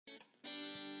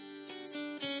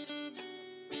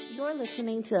You're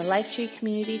listening to the Lifetree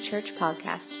Community Church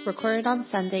podcast, recorded on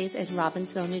Sundays in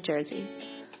Robbinsville, New Jersey.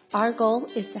 Our goal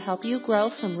is to help you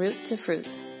grow from root to fruit.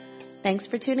 Thanks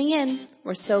for tuning in.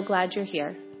 We're so glad you're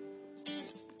here.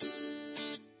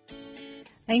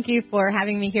 Thank you for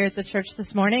having me here at the church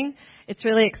this morning. It's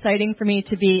really exciting for me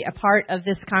to be a part of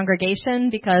this congregation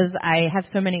because I have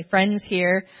so many friends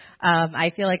here.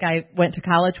 I feel like I went to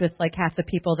college with like half the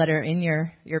people that are in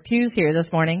your pews here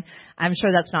this morning. I'm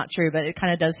sure that's not true, but it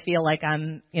kind of does feel like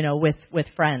I'm, with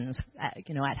friends,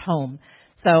 at home.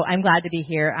 So I'm glad to be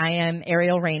here. I am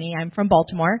Ariel Rainey. I'm from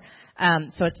Baltimore,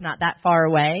 so it's not that far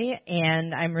away,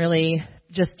 and I'm really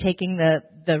just taking the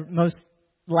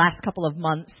last couple of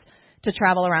months to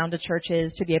travel around to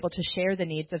churches, to be able to share the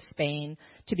needs of Spain,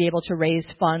 to be able to raise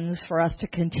funds for us to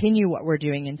continue what we're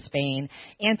doing in Spain,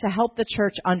 and to help the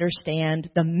church understand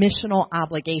the missional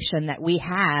obligation that we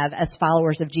have as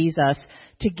followers of Jesus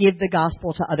to give the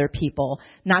gospel to other people,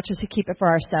 not just to keep it for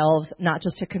ourselves, not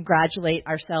just to congratulate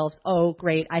ourselves, oh,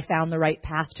 great, I found the right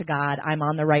path to God, I'm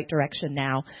on the right direction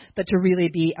now, but to really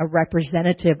be a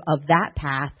representative of that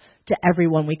path to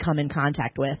everyone we come in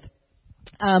contact with.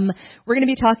 We're going to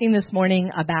be talking this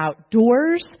morning about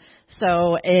doors.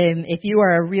 So if you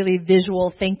are a really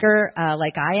visual thinker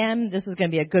like I am, this is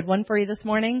going to be a good one for you this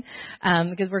morning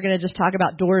because we're going to just talk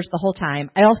about doors the whole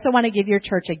time. I also want to give your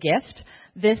church a gift.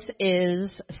 This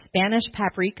is Spanish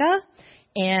paprika.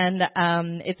 And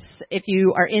it's if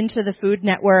you are into the Food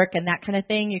Network and that kind of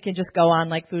thing, you can just go on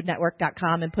like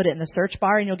foodnetwork.com and put it in the search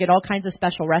bar and you'll get all kinds of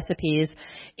special recipes.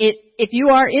 If you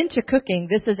are into cooking,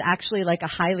 this is actually like a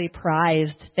highly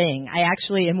prized thing. I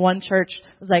actually in one church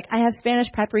was like, I have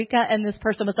Spanish paprika, and this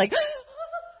person was like,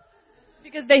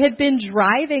 because they had been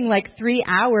driving like 3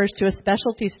 hours to a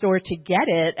specialty store to get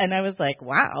it. And I was like,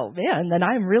 wow, man, then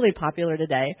I'm really popular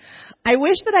today. I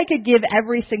wish that I could give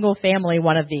every single family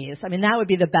one of these. I mean, that would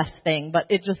be the best thing,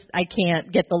 but I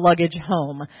can't get the luggage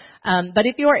home. But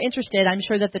if you are interested, I'm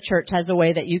sure that the church has a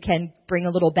way that you can bring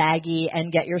a little baggie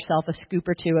and get yourself a scoop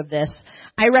or two of this.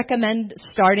 I recommend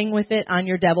starting with it on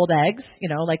your deviled eggs,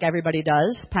 like everybody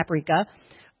does, paprika.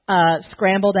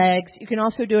 Scrambled eggs. You can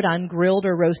also do it on grilled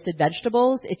or roasted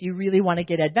vegetables. If you really want to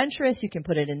get adventurous, you can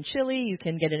put it in chili. You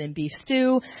can get it in beef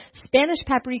stew. Spanish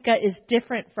paprika is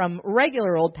different from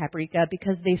regular old paprika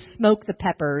because they smoke the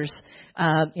peppers,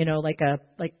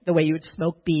 like the way you would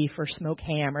smoke beef or smoke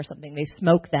ham or something. They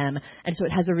smoke them, and so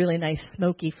it has a really nice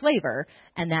smoky flavor,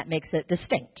 and that makes it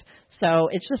distinct. So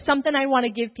it's just something I want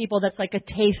to give people that's like a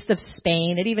taste of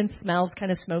Spain. It even smells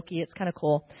kind of smoky. It's kind of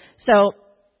cool. So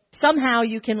somehow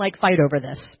you can fight over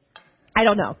this. I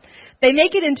don't know. They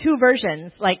make it in two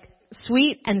versions, like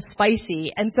sweet and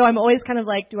spicy. And so I'm always kind of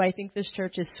like, do I think this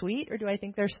church is sweet or do I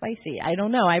think they're spicy? I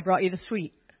don't know. I brought you the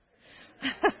sweet.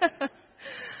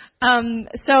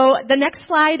 So the next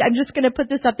slide, I'm just going to put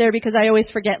this up there because I always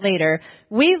forget later.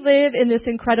 We live in this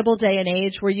incredible day and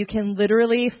age where you can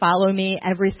literally follow me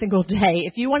every single day.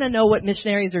 If you want to know what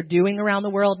missionaries are doing around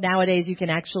the world nowadays, you can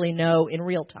actually know in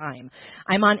real time.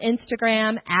 I'm on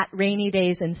Instagram at Rainy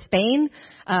Days in Spain.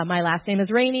 My last name is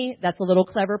Rainey. That's a little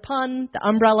clever pun. The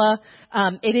umbrella.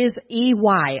 It is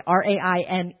EY,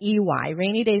 R-A-I-N-E-Y,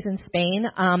 Rainy Days in Spain.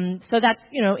 So that's,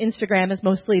 Instagram is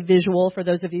mostly visual for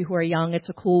those of you who are young. It's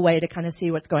a cool way to kind of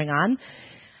see what's going on.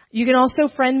 You can also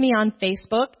friend me on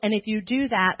Facebook, and if you do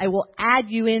that, I will add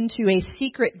you into a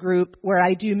secret group where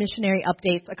I do missionary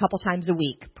updates a couple times a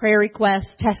week. Prayer requests,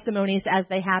 testimonies as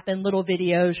they happen, little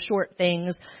videos, short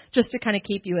things, just to kind of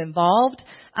keep you involved.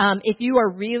 If you are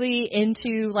really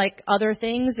into other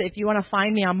things, if you want to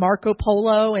find me on Marco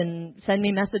Polo and send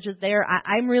me messages there,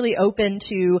 I'm really open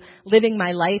to living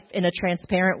my life in a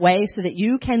transparent way so that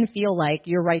you can feel like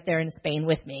you're right there in Spain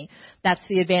with me. That's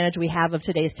the advantage we have of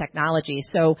today's technology.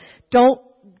 So don't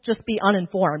just be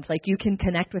uninformed. You can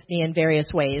connect with me in various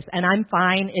ways. And I'm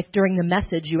fine if during the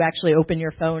message you actually open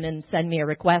your phone and send me a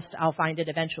request. I'll find it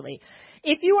eventually.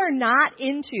 If you are not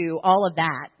into all of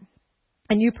that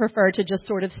and you prefer to just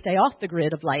sort of stay off the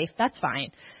grid of life, that's fine.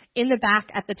 In the back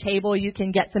at the table, you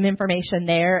can get some information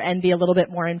there and be a little bit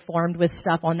more informed with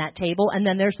stuff on that table. And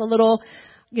then there's a little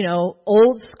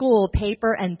old school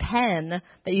paper and pen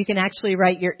that you can actually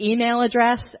write your email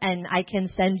address, and I can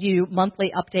send you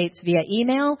monthly updates via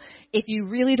email. If you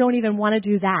really don't even want to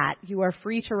do that, you are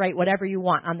free to write whatever you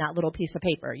want on that little piece of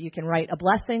paper. You can write a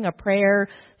blessing, a prayer,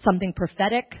 something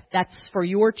prophetic. That's for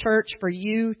your church, for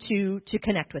you to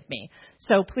connect with me.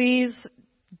 So please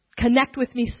connect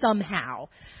with me somehow.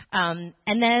 And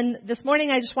then this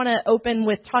morning I just want to open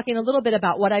with talking a little bit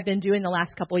about what I've been doing the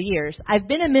last couple of years. I've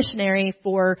been a missionary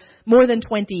for more than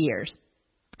 20 years.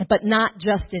 but not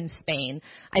just in Spain.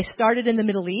 I started in the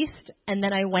Middle East, and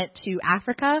then I went to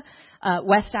Africa,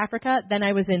 West Africa. Then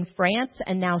I was in France,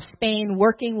 and now Spain,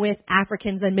 working with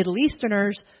Africans and Middle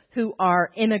Easterners who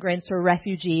are immigrants or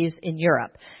refugees in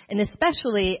Europe. And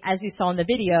especially, as you saw in the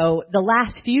video, the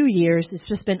last few years, it's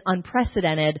just been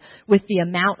unprecedented with the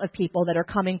amount of people that are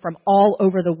coming from all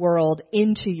over the world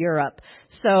into Europe.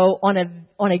 So on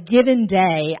a given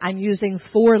day, I'm using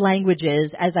 4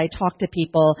 languages as I talk to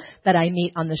people that I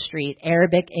meet on the street: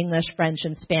 Arabic, English, French,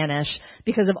 and Spanish,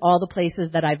 because of all the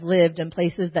places that I've lived and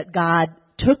places that God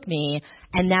took me.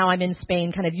 And now I'm in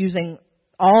Spain kind of using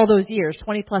all those years,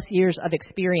 20 plus years of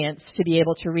experience to be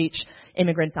able to reach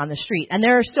immigrants on the street. And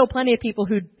there are still plenty of people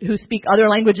who speak other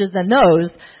languages than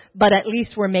those, but at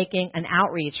least we're making an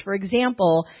outreach. For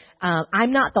example,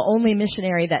 I'm not the only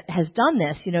missionary that has done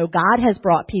this. You know, God has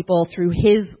brought people through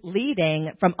His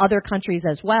leading from other countries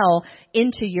as well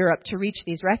into Europe to reach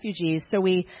these refugees. So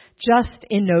we just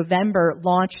in November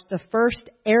launched the first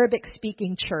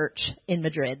Arabic-speaking church in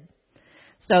Madrid.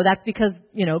 So that's because,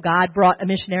 you know, God brought a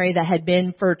missionary that had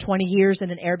been for 20 years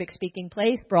in an Arabic-speaking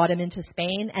place, brought him into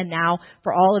Spain, and now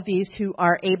for all of these who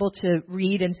are able to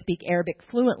read and speak Arabic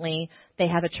fluently, they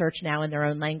have a church now in their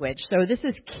own language. So this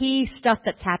is key stuff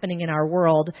that's happening in our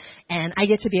world, and I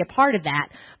get to be a part of that.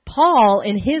 Paul,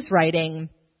 in his writing,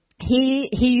 he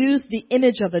used the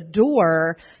image of a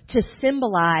door to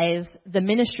symbolize the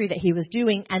ministry that he was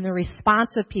doing and the response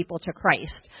of people to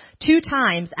Christ. 2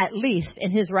 times, at least,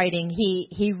 in his writing,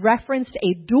 he referenced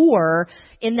a door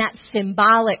in that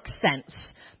symbolic sense.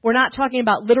 We're not talking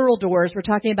about literal doors. We're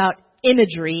talking about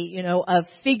imagery, you know, a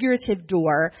figurative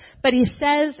door. But he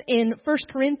says in 1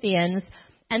 Corinthians,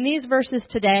 and these verses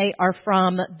today are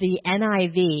from the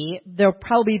NIV. They'll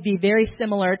probably be very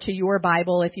similar to your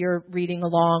Bible if you're reading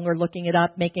along or looking it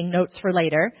up, making notes for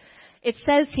later. It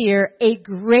says here, a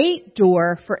great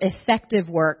door for effective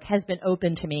work has been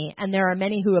opened to me, and there are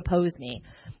many who oppose me.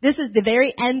 This is the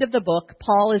very end of the book.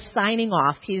 Paul is signing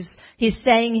off. He's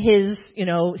saying his, you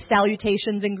know,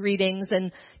 salutations and greetings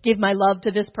and give my love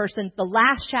to this person. The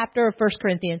last chapter of 1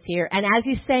 Corinthians here. And as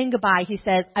he's saying goodbye, he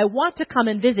says, I want to come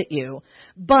and visit you,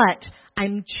 but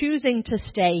I'm choosing to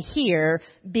stay here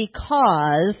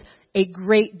because a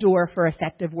great door for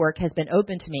effective work has been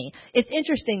opened to me. It's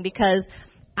interesting because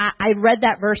I read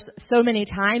that verse so many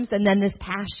times, and then this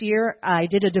past year I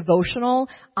did a devotional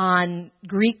on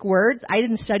Greek words. I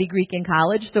didn't study Greek in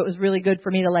college, so it was really good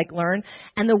for me to learn.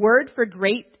 And the word for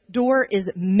great door is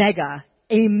mega.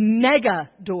 A mega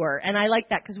door. And I like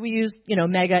that because we use, you know,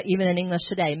 mega even in English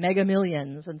today, mega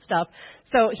millions and stuff.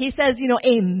 So he says, you know,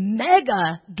 a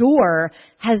mega door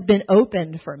has been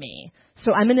opened for me.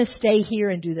 So I'm going to stay here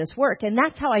and do this work. And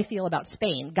that's how I feel about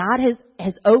Spain. God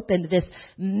has opened this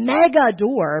mega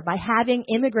door by having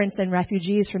immigrants and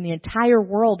refugees from the entire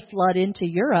world flood into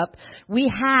Europe.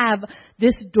 We have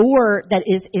this door that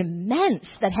is immense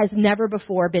that has never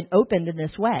before been opened in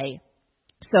this way.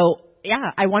 So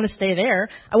yeah, I want to stay there.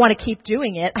 I want to keep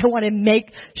doing it. I want to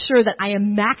make sure that I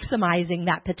am maximizing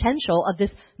that potential of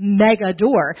this mega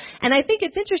door. And I think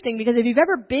it's interesting because if you've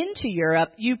ever been to Europe,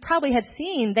 you probably have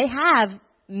seen they have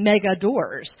mega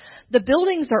doors. The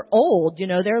buildings are old, you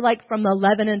know, they're like from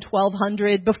 11 and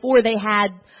 1200 before they had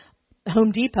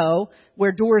Home Depot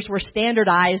where doors were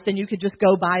standardized and you could just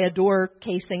go buy a door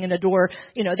casing and a door,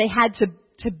 you know, they had to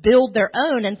build their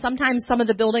own, and sometimes some of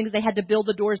the buildings they had to build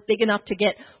the doors big enough to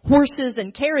get horses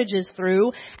and carriages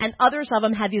through, and others of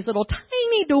them had these little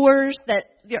tiny doors that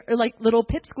like little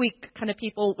pipsqueak kind of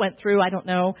people went through, I don't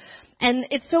know. And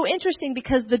it's so interesting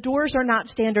because the doors are not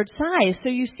standard size, so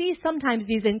you see sometimes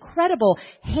these incredible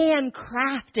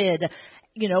handcrafted,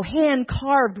 you know,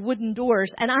 hand-carved wooden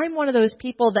doors, and I'm one of those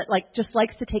people that just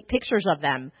likes to take pictures of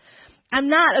them. I'm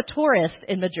not a tourist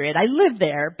in Madrid. I live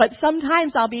there, but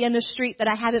sometimes I'll be in a street that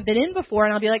I haven't been in before,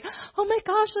 and I'll be like, oh my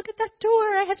gosh, look at that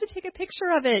door. I have to take a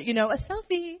picture of it, you know, a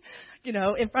selfie, you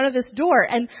know, in front of this door.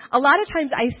 And a lot of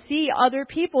times I see other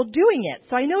people doing it,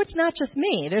 so I know it's not just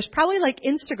me. There's probably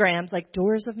Instagrams like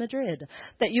Doors of Madrid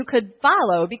that you could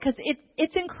follow because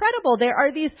it's incredible. There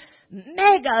are these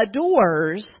mega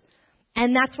doors.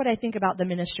 And that's what I think about the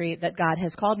ministry that God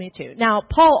has called me to. Now,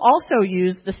 Paul also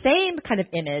used the same kind of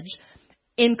image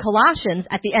in Colossians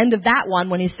at the end of that one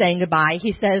when he's saying goodbye.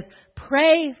 He says,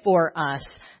 pray for us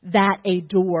that a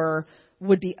door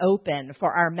would be open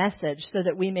for our message so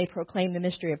that we may proclaim the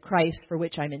mystery of Christ for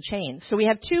which I'm in chains. So we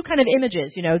have 2 kind of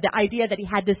images, you know, the idea that he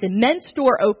had this immense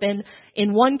door open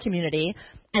in one community,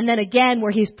 and then again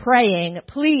where he's praying,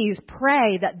 please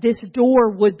pray that this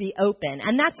door would be open.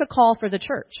 And that's a call for the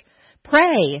church.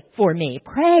 Pray for me,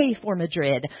 pray for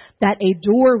Madrid, that a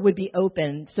door would be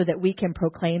opened so that we can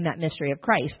proclaim that mystery of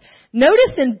Christ.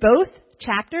 Notice in both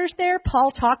chapters there,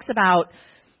 Paul talks about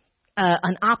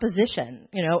an opposition.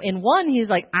 In one, he's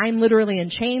like, I'm literally in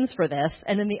chains for this.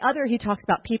 And in the other, he talks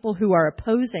about people who are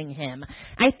opposing him.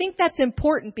 I think that's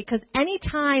important because any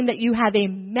time that you have a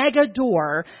mega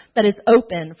door that is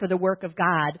open for the work of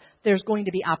God, there's going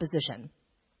to be opposition.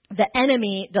 The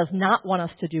enemy does not want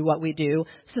us to do what we do,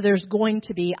 so there's going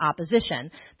to be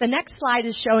opposition. The next slide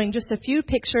is showing just a few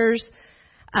pictures.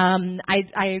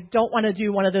 I don't want to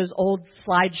do one of those old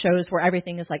slideshows where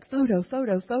everything is like photo,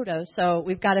 photo, photo. So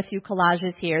we've got a few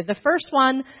collages here. The first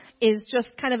one is just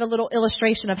kind of a little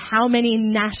illustration of how many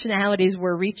nationalities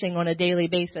we're reaching on a daily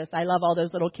basis. I love all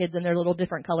those little kids and their little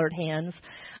different colored hands.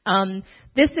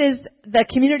 This is the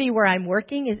community where I'm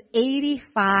working is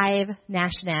 85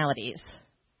 nationalities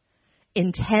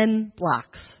in 10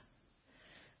 blocks.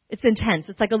 It's intense.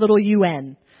 It's like a little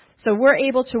UN. So we're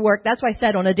able to work. That's why I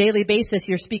said on a daily basis,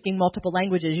 you're speaking multiple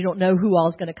languages. You don't know who all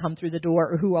is going to come through the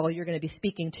door or who all you're going to be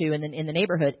speaking to in the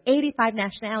neighborhood. 85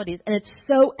 nationalities. And it's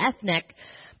so ethnic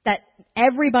that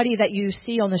everybody that you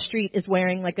see on the street is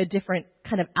wearing like a different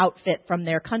kind of outfit from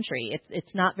their country.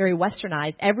 It's not very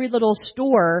westernized. Every little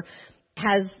store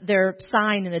has their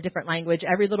sign in a different language.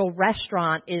 Every little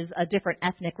restaurant is a different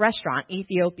ethnic restaurant.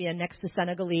 Ethiopian next to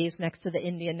Senegalese, next to the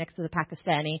Indian, next to the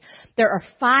Pakistani. There are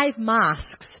 5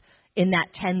 mosques in that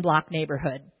 10-block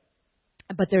neighborhood.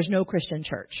 But there's no Christian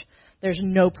church. There's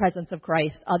no presence of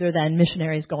Christ other than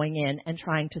missionaries going in and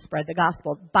trying to spread the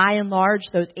gospel. By and large,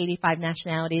 those 85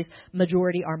 nationalities,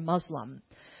 majority are Muslim.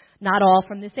 Not all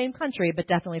from the same country, but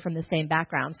definitely from the same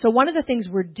background. So one of the things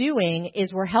we're doing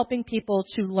is we're helping people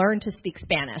to learn to speak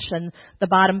Spanish. And the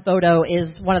bottom photo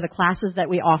is one of the classes that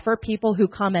we offer. People who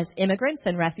come as immigrants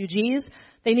and refugees,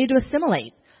 they need to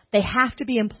assimilate. They have to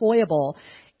be employable.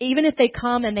 Even if they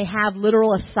come and they have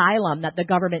literal asylum that the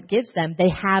government gives them, they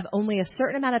have only a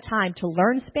certain amount of time to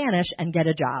learn Spanish and get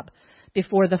a job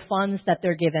before the funds that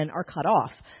they're given are cut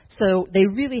off. So they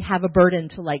really have a burden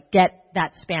to get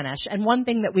that Spanish. And one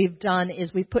thing that we've done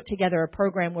is we've put together a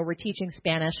program where we're teaching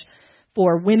Spanish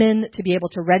for women to be able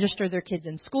to register their kids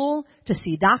in school, to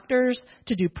see doctors,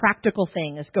 to do practical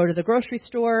things, go to the grocery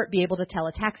store, be able to tell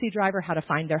a taxi driver how to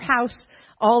find their house.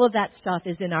 All of that stuff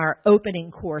is in our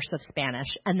opening course of Spanish.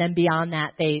 And then beyond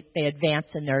that, they advance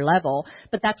in their level.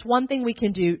 But that's one thing we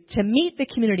can do to meet the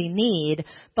community need.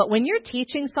 But when you're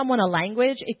teaching someone a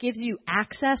language, it gives you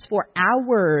access for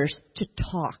hours to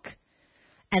talk.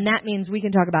 And that means we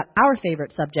can talk about our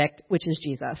favorite subject, which is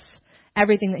Jesus.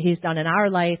 Everything that he's done in our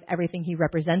life, everything he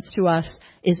represents to us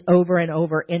is over and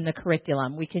over in the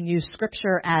curriculum. We can use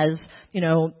scripture as,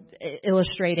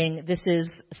 illustrating this is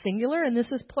singular and this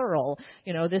is plural.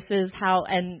 This is how,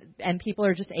 and people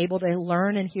are just able to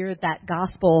learn and hear that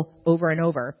gospel over and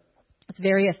over. It's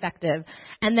very effective.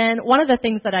 And then one of the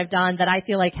things that I've done that I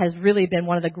feel like has really been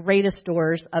one of the greatest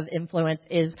doors of influence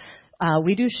is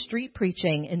we do street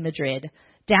preaching in Madrid.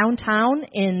 Downtown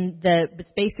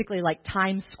it's basically like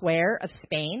Times Square of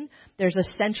Spain. There's a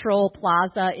central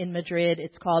plaza in Madrid.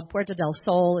 It's called Puerta del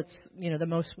Sol. It's, one of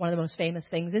the most famous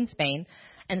things in Spain.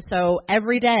 And so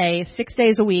every day, 6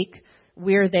 days a week,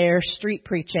 we're there street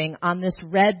preaching on this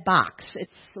red box.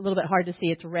 It's a little bit hard to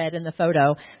see. It's red in the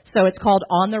photo. So it's called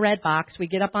On the Red Box. We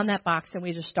get up on that box and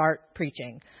we just start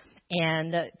preaching.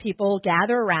 And people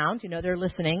gather around, they're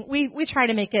listening. We try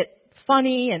to make it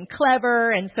funny and clever,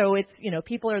 and so it's,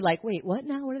 people are like, wait, what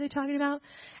now? What are they talking about?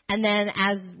 And then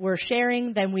as we're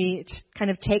sharing, then we kind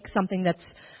of take something that's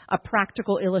a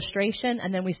practical illustration,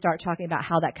 and then we start talking about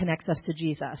how that connects us to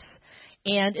Jesus.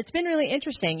 And it's been really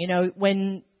interesting,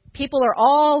 when people are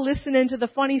all listening to the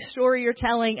funny story you're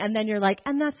telling, and then you're like,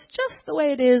 and that's just the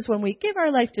way it is when we give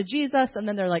our life to Jesus, and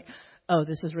then they're like, oh,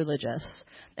 this is religious.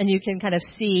 And you can kind of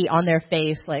see on their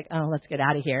face, like, oh, let's get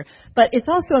out of here. But it's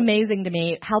also amazing to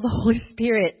me how the Holy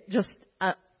Spirit just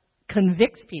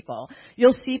convicts people.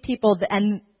 You'll see people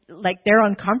and they're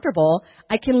uncomfortable.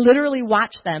 I can literally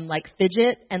watch them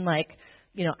fidget and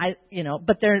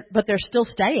but they're still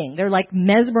staying. They're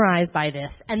mesmerized by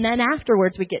this. And then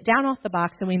afterwards we get down off the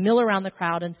box and we mill around the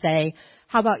crowd and say,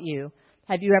 how about you?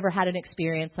 Have you ever had an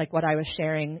experience like what I was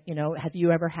sharing? Have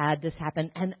you ever had this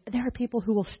happen? And there are people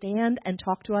who will stand and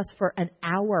talk to us for an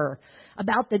hour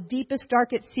about the deepest,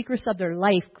 darkest secrets of their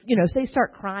life. So they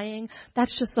start crying.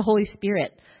 That's just the Holy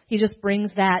Spirit. He just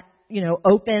brings that,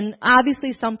 open.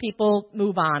 Obviously, some people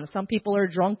move on. Some people are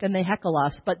drunk and they heckle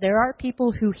us. But there are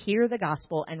people who hear the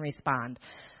gospel and respond.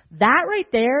 That right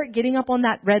there, getting up on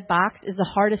that red box, is the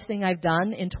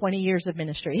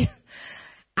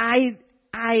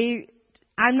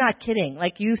I'm not kidding.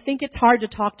 Like, you think it's hard to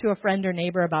talk to a friend or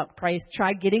neighbor about Christ?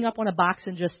 Try getting up on a box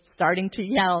and just starting to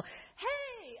yell,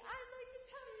 "Hey, I'd like to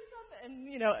tell you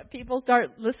something." And, people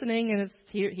start listening, and it's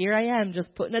here I am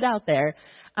just putting it out there.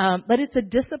 But it's a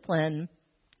discipline,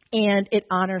 and it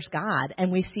honors God,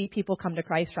 and we see people come to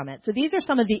Christ from it. So these are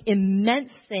some of the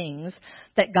immense things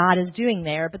that God is doing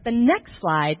there. But the next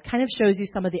slide kind of shows you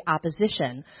some of the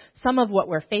opposition, some of what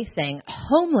we're facing.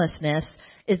 Homelessness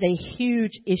is a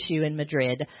huge issue in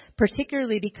Madrid,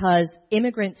 particularly because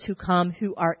immigrants who come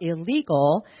who are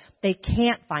illegal, they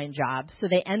can't find jobs, so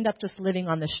they end up just living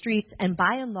on the streets. And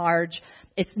by and large,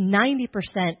 it's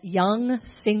 90% young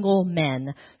single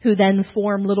men who then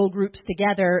form little groups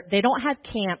together. They don't have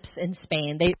camps in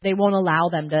Spain. They won't allow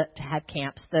them to have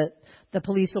camps. The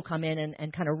police will come in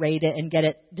and kind of raid it and get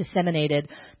it disseminated,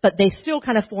 but they still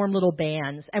kind of form little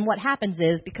bands. And what happens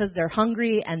is, because they're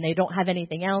hungry and they don't have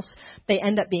anything else, they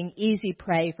end up being easy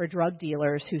prey for drug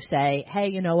dealers who say, "Hey,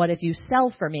 you know what, if you sell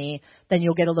for me, then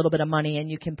you'll get a little bit of money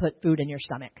and you can put food in your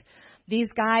stomach."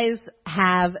 These guys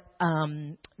have,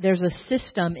 there's a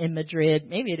system in Madrid,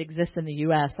 maybe it exists in the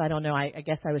U.S., I don't know, I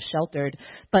guess I was sheltered,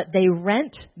 but they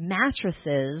rent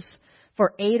mattresses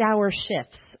for 8-hour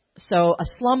shifts. So a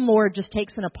slumlord just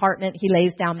takes an apartment, he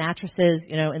lays down mattresses,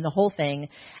 in the whole thing,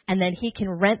 and then he can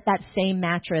rent that same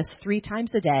mattress 3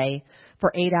 times a day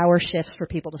for 8-hour shifts for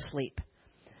people to sleep.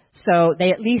 So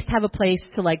they at least have a place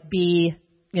to be,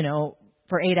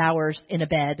 for 8 hours in a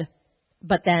bed,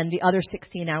 but then the other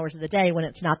 16 hours of the day, when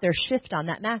it's not their shift on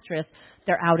that mattress,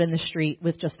 they're out in the street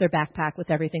with just their backpack with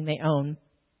everything they own.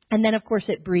 And then, of course,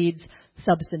 it breeds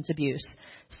substance abuse.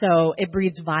 So it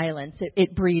breeds violence.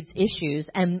 It breeds issues.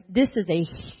 And this is a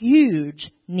huge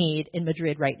need in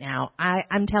Madrid right now.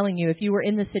 I'm telling you, if you were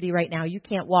in the city right now, you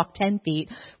can't walk 10 feet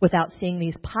without seeing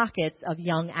these pockets of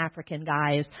young African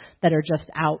guys that are just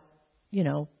out,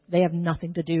 they have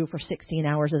nothing to do for 16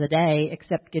 hours of the day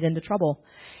except get into trouble.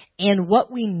 And what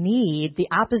we need, the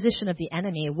opposition of the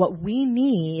enemy, what we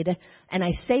need, and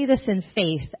I say this in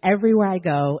faith everywhere I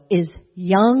go, is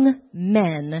young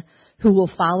men who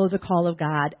will follow the call of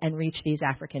God and reach these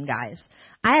African guys.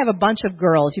 I have a bunch of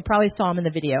girls. You probably saw them in the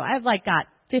video. I've got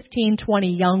 15,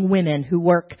 20 young women who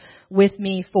work with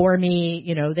me, for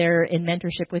me, they're in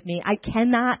mentorship with me. I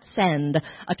cannot send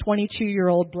a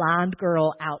 22-year-old blonde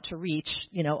girl out to reach,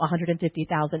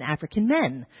 150,000 African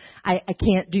men. I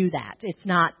can't do that. It's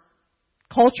not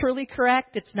culturally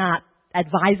correct. It's not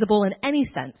advisable in any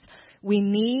sense. We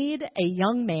need a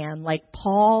young man like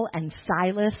Paul and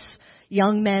Silas,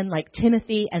 young men like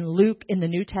Timothy and Luke in the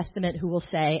New Testament who will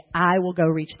say, "I will go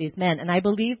reach these men." And I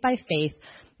believe by faith,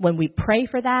 when we pray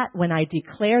for that, when I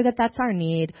declare that that's our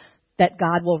need, that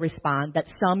God will respond, that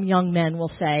some young men will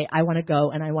say, "I want to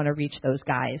go and I want to reach those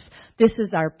guys." This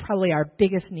is probably our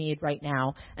biggest need right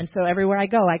now. And so everywhere I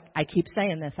go, I keep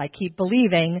saying this. I keep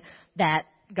believing that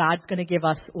God's going to give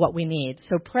us what we need.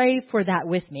 So pray for that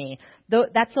with me. Though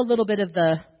that's a little bit of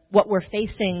what we're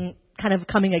facing kind of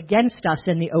coming against us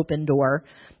in the open door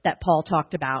that Paul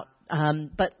talked about.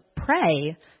 But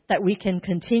pray that we can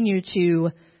continue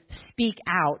to speak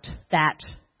out that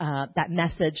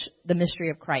message, the mystery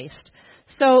of Christ.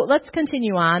 So let's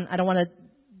continue on. I don't want to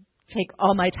take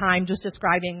all my time just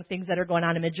describing things that are going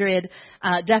on in Madrid.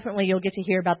 Definitely you'll get to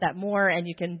hear about that more, and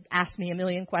you can ask me a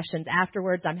million questions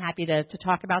afterwards. I'm happy to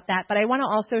talk about that. But I want to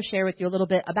also share with you a little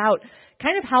bit about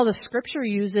kind of how the Scripture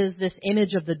uses this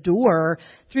image of the door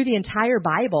through the entire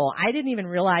Bible. I didn't even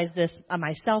realize this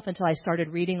myself until I started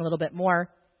reading a little bit more.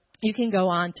 You can go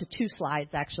on to 2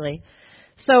 slides, actually.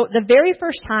 So the very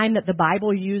first time that the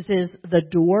Bible uses the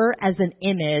door as an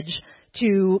image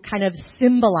to kind of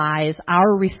symbolize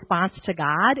our response to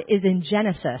God is in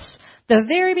Genesis, the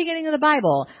very beginning of the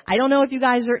Bible. I don't know if you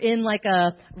guys are in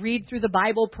a read through the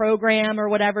Bible program or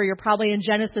whatever. You're probably in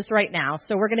Genesis right now.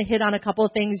 So we're going to hit on a couple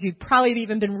of things you've probably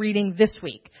even been reading this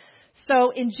week.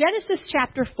 So in Genesis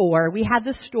chapter 4, we have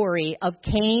the story of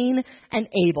Cain and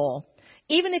Abel.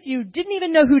 Even if you didn't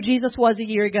even know who Jesus was a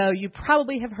year ago, you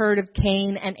probably have heard of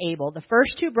Cain and Abel, the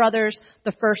first 2 brothers,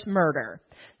 the first murder.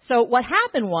 So what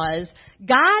happened was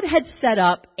God had set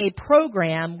up a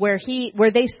program where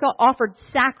they offered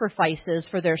sacrifices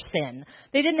for their sin.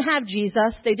 They didn't have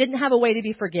Jesus. They didn't have a way to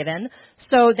be forgiven.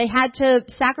 So they had to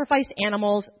sacrifice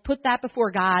animals, put that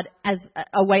before God as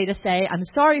a way to say, "I'm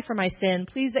sorry for my sin.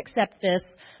 Please accept this."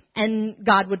 And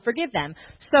God would forgive them.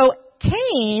 So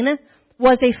Cain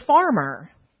was a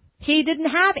farmer. He didn't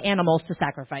have animals to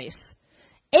sacrifice.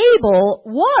 Abel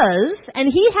was,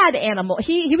 and he had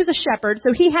he was a shepherd,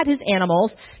 so he had his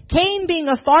animals. Cain, being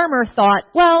a farmer, thought,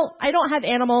 well, I don't have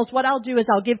animals. What I'll do is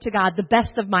I'll give to God the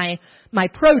best of my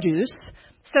produce.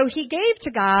 So he gave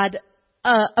to God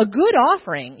a good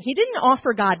offering. He didn't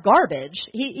offer God garbage.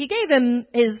 He gave him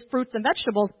his fruits and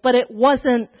vegetables, but it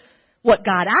wasn't what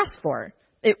God asked for.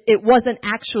 It wasn't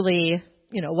actually,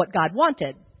 what God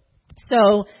wanted.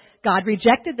 So God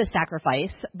rejected the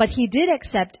sacrifice, but he did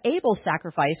accept Abel's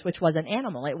sacrifice, which was an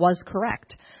animal. It was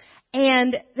correct.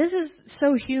 And this is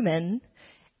so human.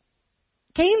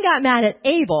 Cain got mad at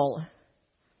Abel.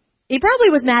 He probably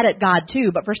was mad at God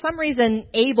too, but for some reason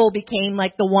Abel became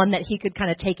like the one that he could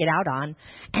kind of take it out on.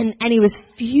 And he was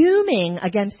fuming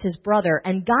against his brother.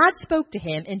 And God spoke to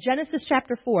him in Genesis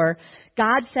chapter 4.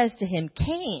 God says to him,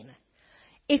 Cain,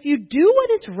 if you do what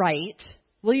is right,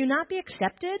 will you not be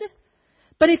accepted?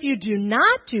 But if you do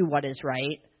not do what is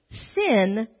right,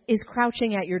 sin is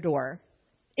crouching at your door.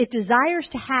 It desires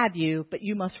to have you, but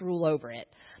you must rule over it.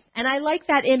 And I like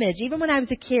that image. Even when I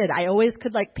was a kid, I always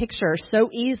could picture so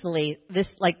easily this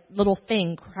little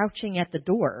thing crouching at the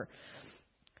door.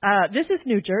 This is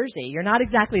New Jersey. You're not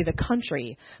exactly the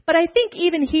country. But I think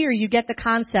even here you get the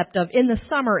concept of in the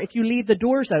summer, if you leave the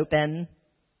doors open,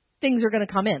 things are going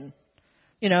to come in.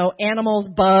 Animals,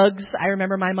 bugs. I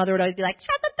remember my mother would always be like,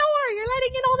 shut the door. You're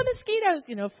letting in all the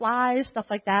mosquitoes, flies, stuff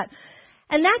like that.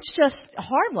 And that's just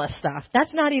harmless stuff.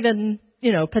 That's not even,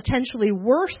 potentially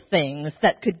worse things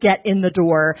that could get in the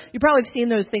door. You probably have seen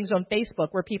those things on Facebook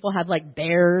where people have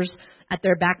bears at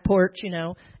their back porch,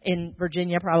 in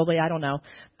Virginia probably, I don't know.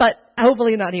 But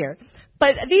hopefully not here.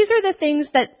 But these are the things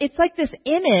that it's like this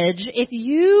image. If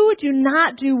you do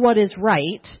not do what is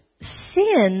right,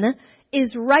 sin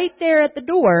is right there at the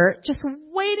door, just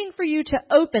waiting for you to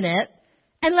open it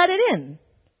and let it in.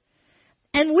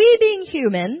 And we being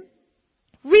human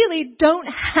really don't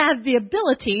have the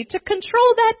ability to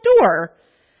control that door.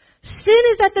 Sin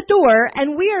is at the door,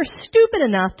 and we are stupid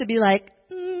enough to be like,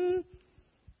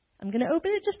 I'm going to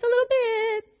open it just a little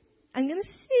bit. I'm going to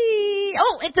see.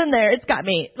 Oh, it's in there. It's got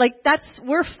me.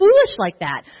 We're foolish like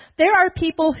that. There are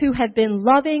people who have been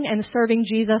loving and serving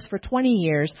Jesus for 20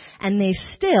 years, and they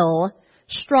still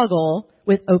struggle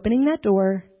with opening that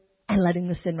door and letting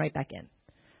the sin right back in.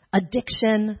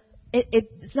 Addiction.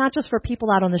 It's not just for people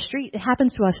out on the street. It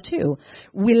happens to us too.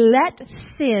 We let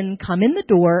sin come in the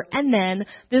door, and then,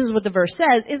 this is what the verse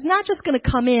says, it's not just going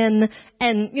to come in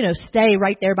and, stay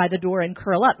right there by the door and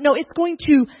curl up. No, it's going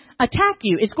to attack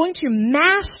you. It's going to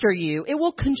master you. It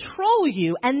will control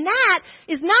you. And that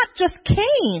is not just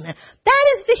Cain. That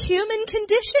is the human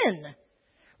condition.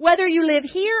 Whether you live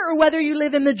here or whether you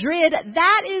live in Madrid,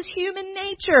 that is human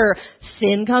nature.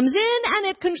 Sin comes in and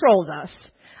it controls us.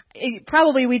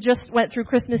 Probably we just went through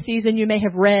Christmas season. You may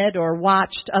have read or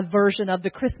watched a version of The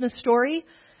Christmas Story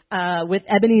with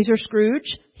Ebenezer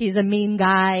Scrooge. He's a mean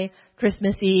guy.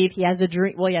 Christmas Eve, he has a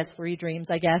dream. Well, he has 3 dreams,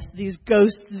 I guess. These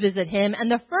ghosts visit him.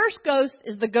 And the first ghost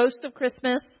is the ghost of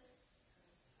Christmas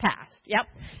past. Yep.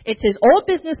 It's his old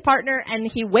business partner,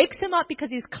 and he wakes him up because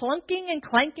he's clunking and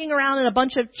clanking around in a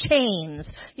bunch of chains.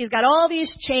 He's got all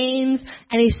these chains,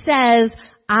 and he says,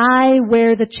 I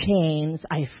wear the chains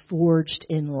I forged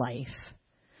in life.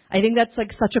 I think that's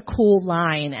such a cool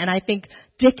line. And I think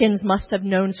Dickens must have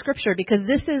known Scripture because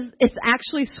it's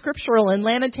actually scriptural. In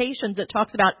Lamentations, it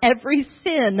talks about every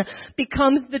sin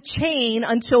becomes the chain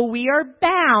until we are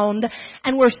bound,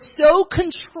 and we're so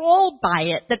controlled by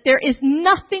it that there is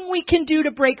nothing we can do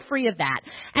to break free of that.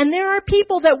 And there are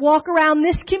people that walk around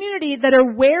this community that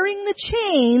are wearing the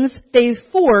chains they've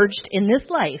forged in this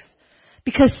life.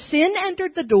 Because sin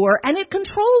entered the door and it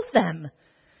controls them.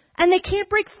 And they can't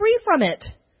break free from it.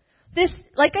 This,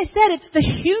 like I said, it's the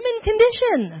human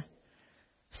condition.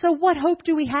 So what hope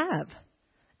do we have?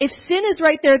 If sin is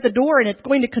right there at the door and it's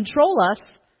going to control us,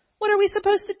 what are we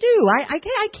supposed to do? I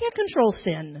can't control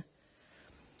sin.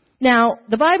 Now,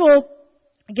 the Bible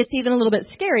gets even a little bit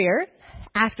scarier.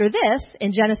 After this,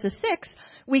 in Genesis 6,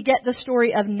 we get the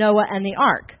story of Noah and the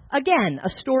ark. Again, a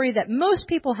story that most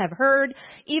people have heard,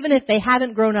 even if they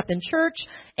haven't grown up in church.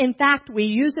 In fact, we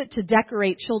use it to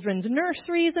decorate children's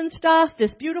nurseries and stuff.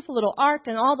 This beautiful little ark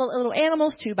and all the little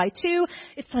animals 2 by 2.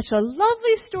 It's such a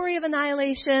lovely story of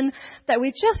annihilation that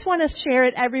we just want to share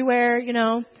it everywhere,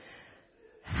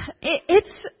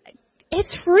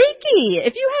 It's freaky.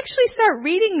 If you actually start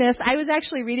reading this, I was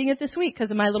actually reading it this week because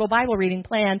of my little Bible reading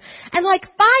plan. And 5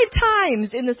 times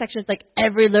in the section, it's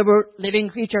every living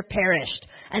creature perished.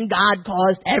 And God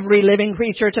caused every living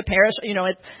creature to perish.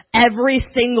 It's every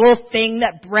single thing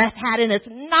that breath had in its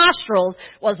nostrils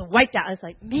was wiped out. I was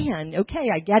like, man, okay,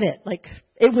 I get it.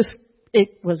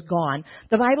 It was gone.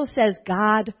 The Bible says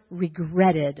God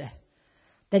regretted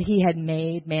that he had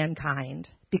made mankind.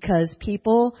 Because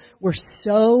people were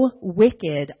so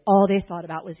wicked, all they thought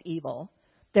about was evil.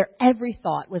 Their every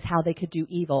thought was how they could do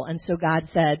evil. And so God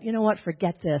said, you know what,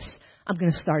 forget this. I'm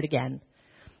going to start again.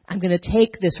 I'm going to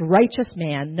take this righteous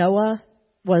man. Noah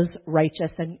was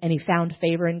righteous and he found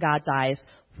favor in God's eyes.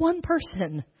 One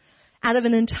person out of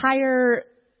an entire,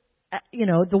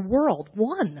 the world,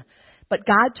 one. But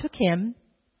God took him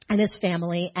and his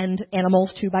family and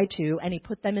animals 2 by 2, and he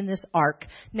put them in this ark.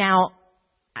 Now,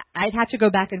 I'd have to go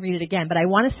back and read it again, but I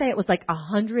want to say it was like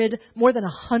more than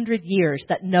 100 years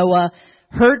that Noah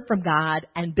heard from God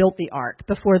and built the ark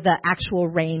before the actual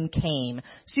rain came.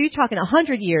 So you're talking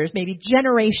 100 years, maybe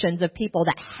generations of people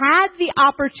that had the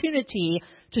opportunity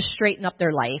to straighten up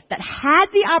their life, that had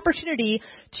the opportunity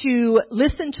to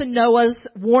listen to Noah's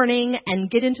warning and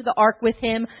get into the ark with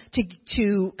him,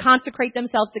 to consecrate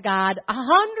themselves to God.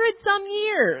 100-some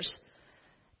years.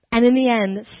 And in the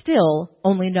end, still,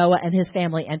 only Noah and his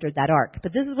family entered that ark.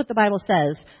 But this is what the Bible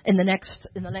says. In the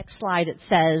next slide, it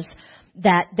says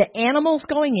that the animals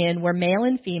going in were male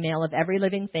and female of every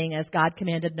living thing as God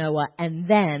commanded Noah, and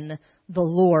then the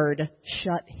Lord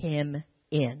shut him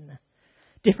in.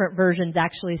 Different versions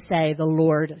actually say the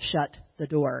Lord shut the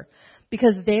door.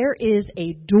 Because there is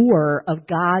a door of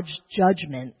God's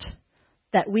judgment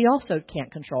that we also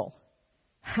can't control.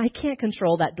 I can't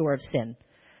control that door of sin.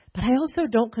 But I also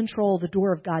don't control the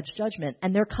door of God's judgment.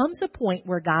 And there comes a point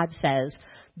where God says,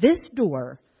 this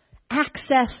door,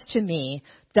 access to me,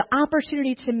 the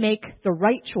opportunity to make the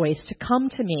right choice, to come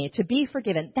to me, to be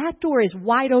forgiven, that door is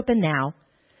wide open now.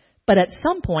 But at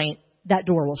some point, that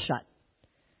door will shut.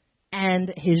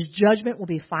 And his judgment will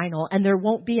be final, and there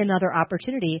won't be another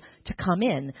opportunity to come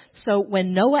in. So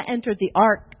when Noah entered the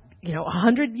ark,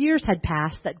 100 years had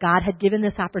passed that God had given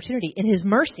this opportunity in his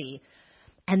mercy,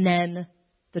 and then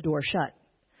the door shut.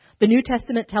 The New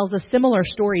Testament tells a similar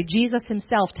story. Jesus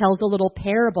himself tells a little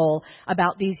parable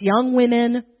about these young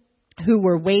women who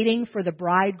were waiting for the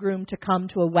bridegroom to come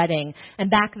to a wedding.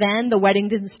 And back then, the wedding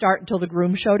didn't start until the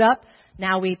groom showed up.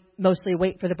 Now we mostly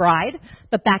wait for the bride.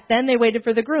 But back then, they waited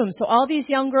for the groom. So all these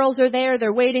young girls are there.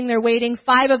 They're waiting.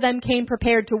 5 of them came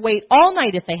prepared to wait all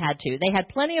night if they had to. They had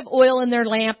plenty of oil in their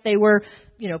lamp. They were,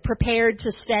 prepared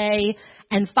to stay.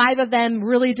 And 5 of them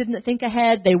really didn't think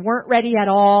ahead. They weren't ready at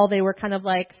all. They were kind of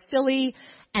like silly.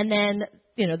 And then,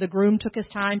 the groom took his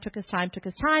time.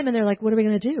 And they're like, what are we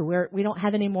going to do? We don't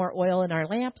have any more oil in our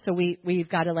lamp. So we've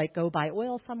got to go buy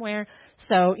oil somewhere.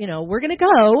 So, we're going to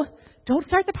go. Don't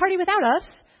start the party without us.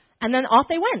 And then off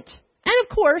they went. And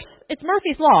of course, it's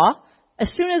Murphy's Law.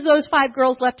 As soon as those 5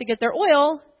 girls left to get their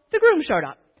oil, the groom showed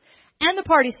up. And the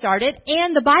party started.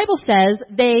 And the Bible says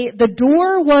the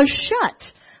door was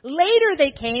shut. Later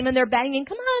they came and they're banging,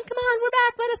 come on, we're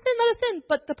back, let us in.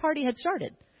 But the party had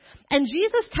started. And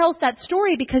Jesus tells that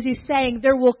story because he's saying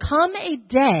there will come a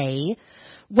day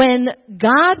when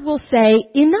God will say,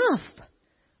 enough.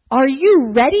 Are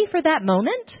you ready for that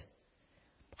moment?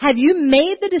 Have you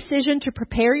made the decision to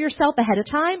prepare yourself ahead of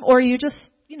time? Or are you just,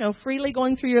 freely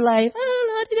going through your life?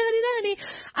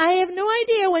 I have no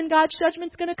idea when God's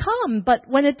judgment's going to come. But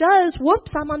when it does,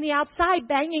 whoops, I'm on the outside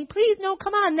banging. Please, no,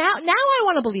 come on. Now I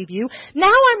want to believe you.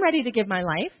 Now I'm ready to give my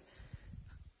life.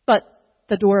 But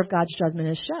the door of God's judgment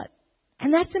is shut.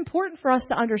 And that's important for us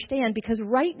to understand because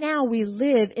right now we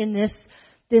live in this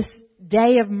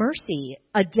day of mercy,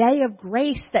 a day of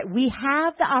grace that we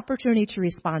have the opportunity to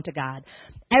respond to God.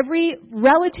 Every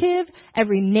relative,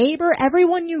 every neighbor,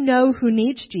 everyone you know who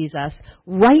needs Jesus,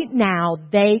 right now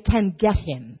they can get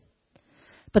him.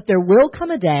 But there will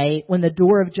come a day when the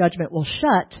door of judgment will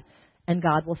shut and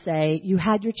God will say, you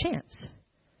had your chance.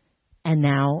 And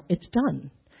now it's done.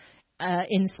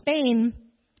 In Spain,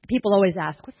 people always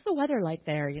ask, what's the weather like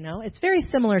there? It's very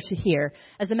similar to here.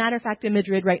 As a matter of fact, in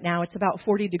Madrid right now, it's about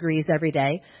 40 degrees every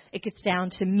day. It gets down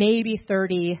to maybe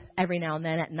 30 every now and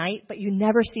then at night, but you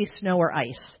never see snow or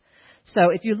ice.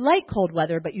 So if you like cold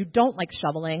weather, but you don't like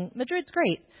shoveling, Madrid's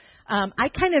great. I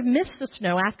kind of miss the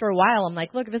snow after a while. I'm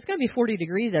like, look, if it's going to be 40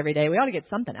 degrees every day, we ought to get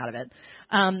something out of it.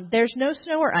 There's no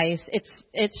snow or ice.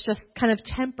 It's just kind of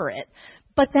temperate.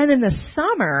 But then in the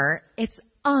summer, it's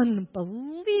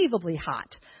unbelievably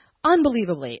hot.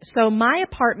 Unbelievably. So my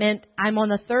apartment, I'm on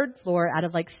the 3rd floor out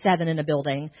of 7 in a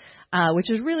building,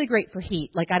 which is really great for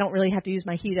heat. I don't really have to use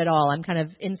my heat at all. I'm kind of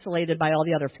insulated by all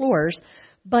the other floors.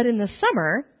 But in the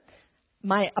summer,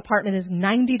 my apartment is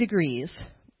 90 degrees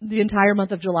the entire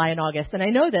month of July and August. And I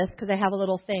know this because I have a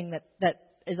little thing that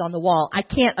is on the wall. I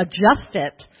can't adjust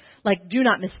it. Do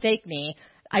not mistake me.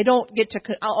 I don't get to,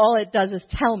 all it does is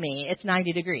tell me it's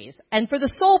 90 degrees. And for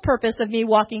the sole purpose of me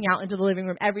walking out into the living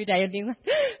room every day and being like,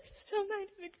 it's still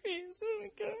 90 degrees. Oh my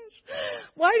gosh.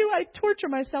 Why do I torture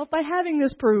myself by having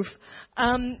this proof?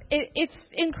 It's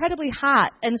incredibly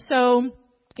hot. And so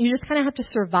you just kind of have to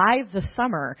survive the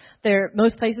summer.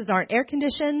 Most places aren't air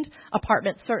conditioned,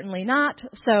 apartments certainly not,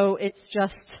 so it's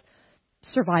just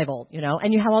survival,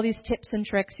 and you have all these tips and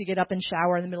tricks. You get up and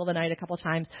shower in the middle of the night a couple of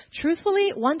times.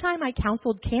 Truthfully, one time I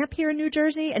counseled camp here in New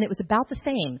Jersey, and it was about the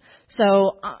same.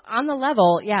 So on the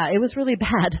level, yeah, it was really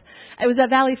bad. I was at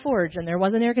Valley Forge, and there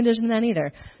wasn't air conditioning then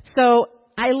either. So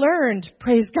I learned,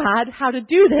 praise God, how to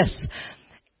do this.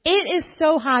 It is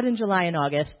so hot in July and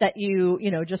August that you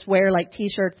just wear like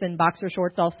T-shirts and boxer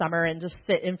shorts all summer and just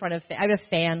sit in front of, I have a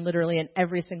fan literally in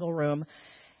every single room,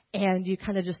 and you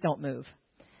kind of just don't move.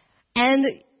 And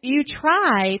you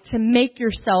try to make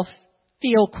yourself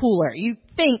feel cooler. You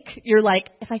think you're like,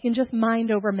 if I can just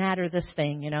mind over matter this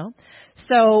thing,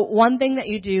 So one thing that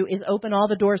you do is open all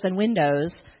the doors and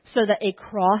windows so that a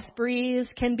cross breeze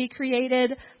can be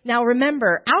created. Now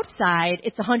remember, outside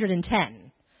it's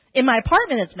 110. In my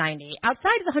apartment it's 90.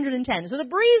 Outside it's 110. So the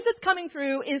breeze that's coming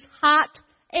through is hot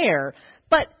air.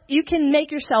 But you can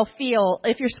make yourself feel,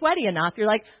 if you're sweaty enough, you're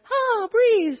like,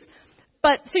 breeze.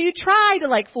 But so you try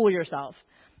to fool yourself.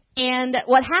 And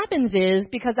what happens is,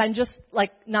 because I'm just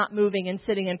not moving and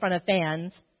sitting in front of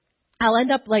fans, I'll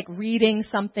end up reading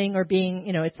something or being,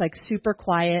 it's super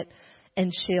quiet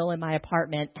and chill in my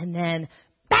apartment. And then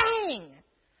bang!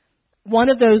 One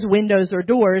of those windows or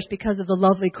doors, because of the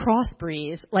lovely cross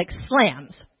breeze,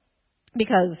 slams.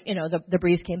 Because, the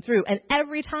breeze came through. And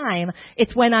every time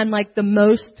it's when I'm the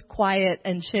most quiet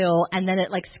and chill, and then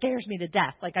it scares me to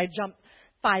death. I jump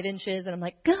 5 inches, and I'm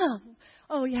like,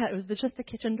 oh yeah, it was just the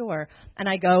kitchen door. And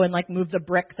I go and move the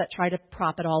bricks that try to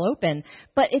prop it all open.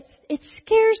 But it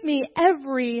scares me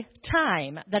every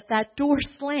time that door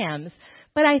slams.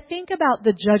 But I think about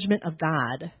the judgment of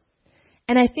God.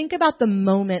 And I think about the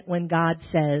moment when God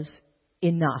says,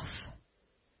 enough.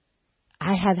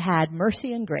 I have had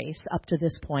mercy and grace up to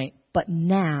this point, but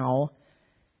now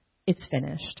it's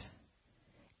finished.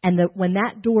 And when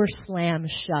that door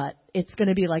slams shut, it's going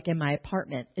to be like in my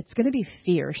apartment. It's going to be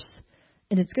fierce,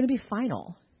 and it's going to be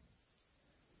final.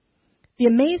 The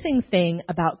amazing thing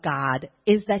about God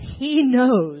is that He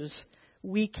knows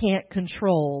we can't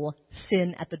control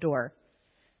sin at the door.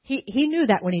 He knew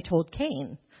that when He told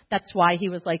Cain. That's why He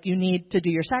was like, you need to do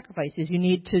your sacrifices. You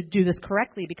need to do this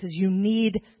correctly because you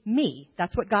need me.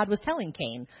 That's what God was telling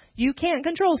Cain. You can't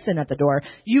control sin at the door.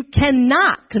 You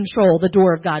cannot control the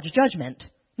door of God's judgment.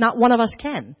 Not one of us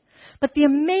can. But the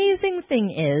amazing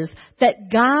thing is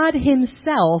that God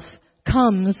Himself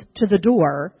comes to the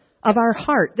door of our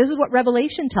heart. This is what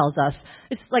Revelation tells us.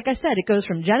 It's like I said, it goes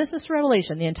from Genesis to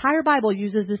Revelation. The entire Bible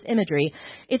uses this imagery.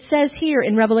 It says here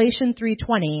in Revelation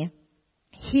 3:20,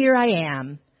 here I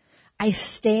am. I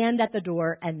stand at the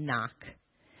door and knock.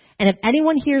 And if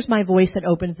anyone hears my voice and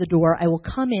opens the door, I will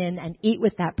come in and eat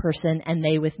with that person and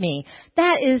they with me.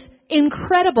 That is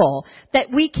incredible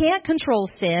that we can't control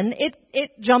sin.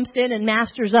 It jumps in and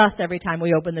masters us every time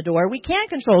we open the door. We can't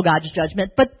control God's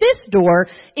judgment, but this door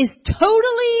is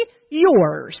totally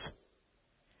yours.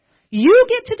 You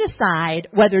get to decide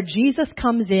whether Jesus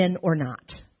comes in or not.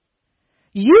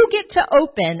 You get to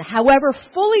open however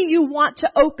fully you want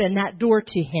to open that door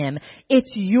to Him.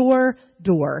 It's your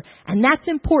door. And that's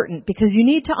important because you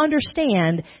need to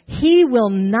understand He will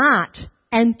not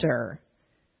enter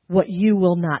what you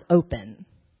will not open.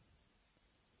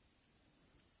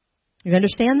 You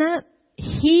understand that?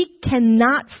 He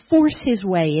cannot force His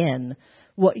way in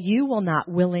what you will not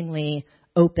willingly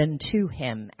open to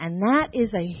Him. And that is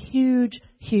a huge,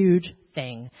 huge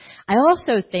thing. I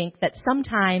also think that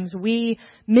sometimes we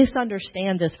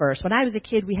misunderstand this verse. When I was a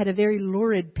kid, we had a very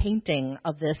lurid painting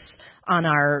of this on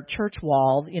our church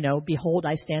wall. Behold,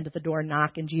 I stand at the door and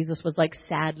knock, and Jesus was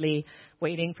sadly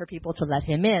waiting for people to let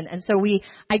Him in. And so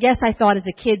I guess I thought as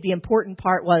a kid the important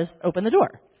part was open the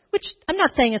door, which I'm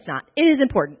not saying it's not. It is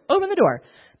important. Open the door.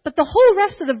 But the whole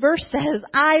rest of the verse says,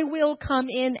 I will come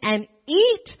in and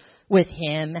eat with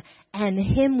Him and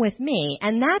Him with me.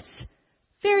 And that's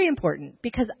very important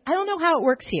because I don't know how it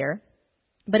works here,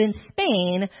 but in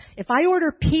Spain, if I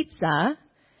order pizza,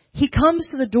 he comes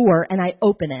to the door and I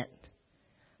open it,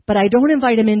 but I don't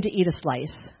invite him in to eat a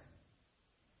slice.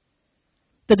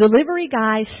 The delivery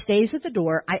guy stays at the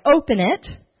door. I open it.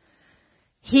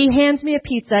 He hands me a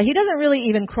pizza. He doesn't really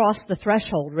even cross the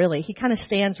threshold, really. He kind of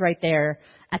stands right there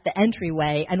at the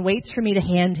entryway and waits for me to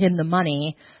hand him the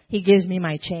money. He gives me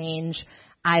my change.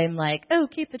 I'm like, oh,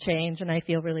 keep the change, and I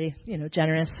feel really,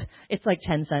 generous. It's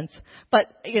 10 cents. But,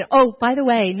 oh, by the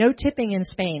way, no tipping in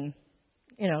Spain.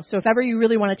 So if ever you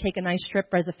really want to take a nice trip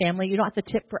as a family, you don't have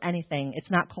to tip for anything.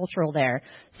 It's not cultural there.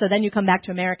 So then you come back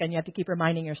to America and you have to keep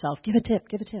reminding yourself, give a tip,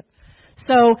 give a tip.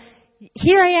 So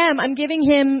here I am. I'm giving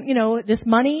him, this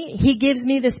money. He gives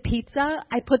me this pizza.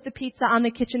 I put the pizza on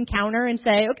the kitchen counter and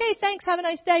say, okay, thanks. Have a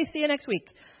nice day. See you next week.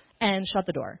 And shut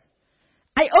the door.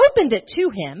 I opened it to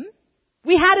him.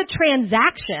 We had a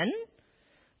transaction,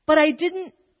 but I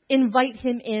didn't invite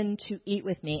him in to eat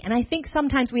with me. And I think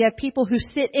sometimes we have people who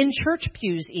sit in church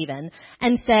pews even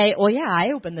and say, oh yeah,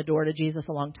 I opened the door to Jesus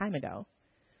a long time ago.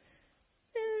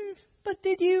 But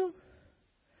did you?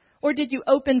 Or did you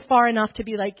open far enough to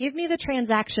be like, give me the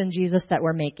transaction, Jesus, that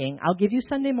we're making. I'll give you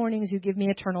Sunday mornings, you give me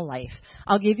eternal life.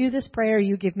 I'll give you this prayer,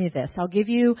 you give me this. I'll give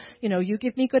you, you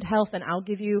give me good health and I'll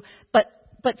give you, but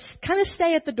kind of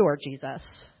stay at the door, Jesus.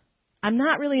 I'm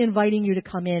not really inviting you to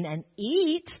come in and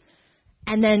eat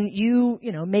and then you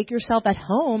make yourself at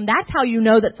home. That's how you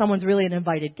know that someone's really an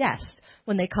invited guest.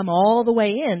 When they come all the way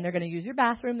in, they're going to use your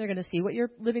bathroom. They're going to see what your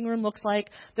living room looks like.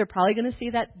 They're probably going to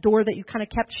see that door that you kind of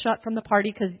kept shut from the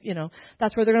party because,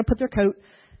 that's where they're going to put their coat.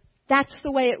 That's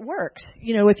the way it works.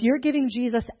 If you're giving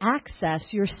Jesus access,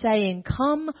 you're saying,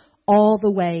 come all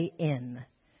the way in.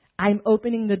 I'm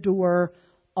opening the door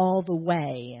all the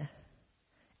way.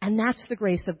 And that's the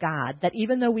grace of God, that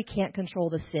even though we can't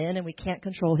control the sin and we can't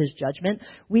control his judgment,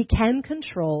 we can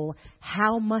control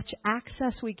how much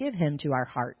access we give him to our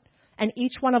heart. And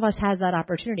each one of us has that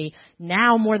opportunity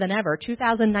now more than ever,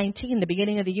 2019, the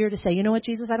beginning of the year, to say, you know what,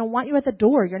 Jesus, I don't want you at the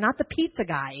door. You're not the pizza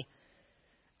guy.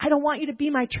 I don't want you to be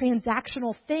my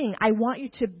transactional thing. I want you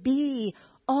to be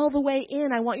all the way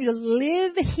in. I want you to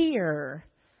live here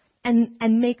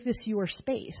and make this your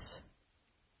space.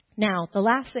 Now, the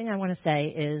last thing I want to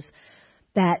say is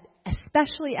that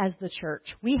especially as the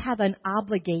church, we have an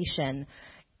obligation,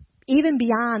 even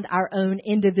beyond our own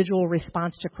individual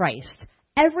response to Christ.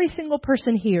 Every single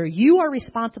person here, you are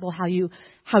responsible how you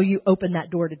open that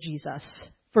door to Jesus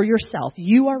for yourself.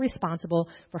 You are responsible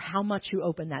for how much you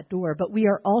open that door. But we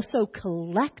are also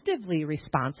collectively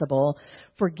responsible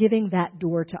for giving that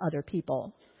door to other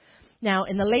people. Now,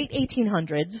 in the late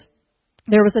 1800s,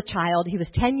 there was a child. He was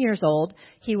 10 years old.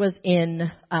 He was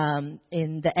in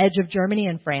the edge of Germany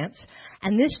and France.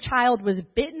 And this child was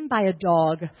bitten by a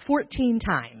dog 14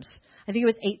 times. I think it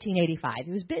was 1885.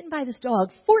 He was bitten by this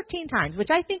dog 14 times, which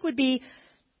I think would be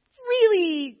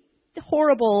really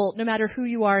horrible no matter who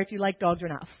you are, if you like dogs or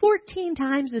not. 14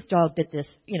 times this dog bit this,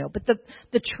 But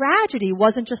the tragedy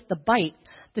wasn't just the bite.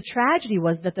 The tragedy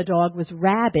was that the dog was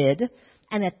rabid,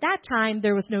 and at that time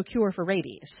there was no cure for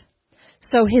rabies.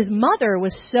 So his mother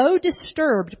was so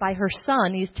disturbed by her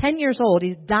son. He's 10 years old.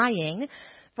 He's dying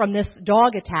from this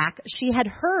dog attack. She had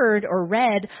heard or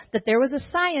read that there was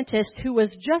a scientist who was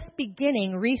just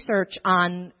beginning research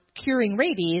on curing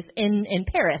rabies in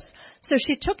Paris. So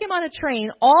she took him on a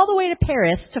train all the way to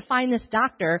Paris to find this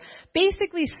doctor,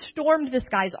 basically stormed this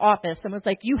guy's office and was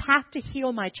like, you have to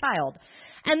heal my child.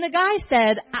 And the guy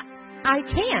said, I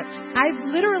can't.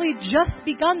 I've literally just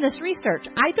begun this research.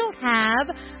 I don't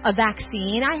have a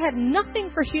vaccine. I have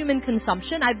nothing for human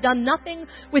consumption. I've done nothing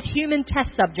with human test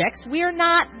subjects. We are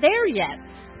not there yet.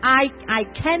 I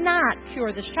cannot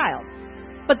cure this child.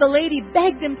 But the lady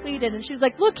begged and pleaded, and she was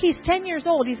like, look, he's 10 years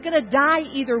old. He's going to die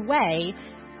either way.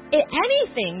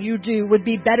 Anything you do would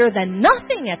be better than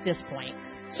nothing at this point.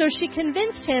 So she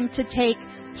convinced him to take,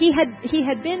 he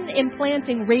had been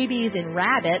implanting rabies in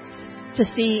rabbits to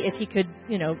see if he could,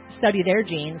 study their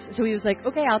genes. So he was like,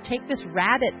 okay, I'll take this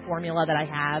rabbit formula that I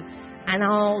have and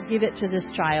I'll give it to this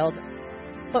child.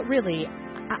 But really,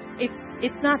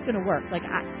 it's not going to work. Like,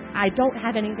 I don't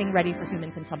have anything ready for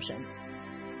human consumption.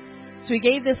 So he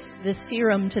gave this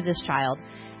serum to this child,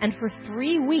 and for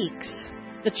 3 weeks,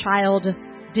 the child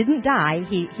didn't die.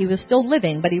 He was still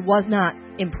living, but he was not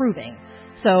improving.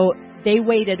 So they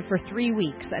waited for 3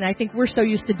 weeks, and I think we're so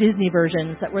used to Disney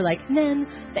versions that we're like, then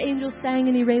the angels sang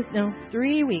and he raised. No,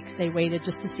 3 weeks they waited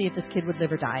just to see if this kid would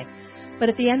live or die. But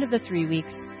at the end of the 3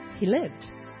 weeks, he lived.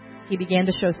 He began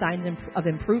to show signs of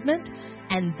improvement,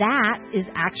 and that is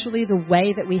actually the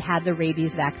way that we had the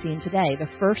rabies vaccine today. The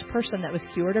first person that was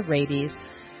cured of rabies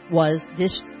was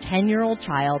this 10-year-old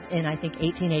child in, I think,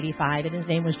 1885, and his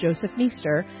name was Joseph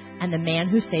Meester, and the man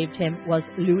who saved him was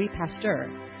Louis Pasteur,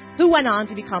 who went on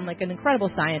to become like an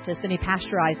incredible scientist, and he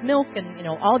pasteurized milk and,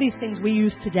 all these things we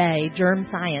use today, germ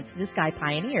science, this guy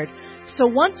pioneered. So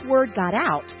once word got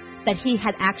out that he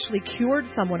had actually cured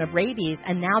someone of rabies,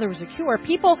 and now there was a cure,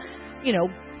 people,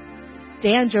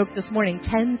 Dan joked this morning,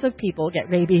 tens of people get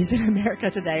rabies in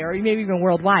America today, or maybe even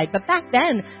worldwide. But back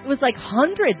then, it was like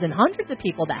hundreds and hundreds of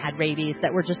people that had rabies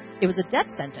that were just, it was a death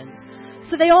sentence.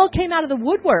 So they all came out of the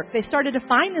woodwork. They started to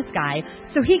find this guy.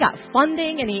 So he got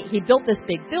funding, and he built this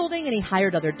big building, and he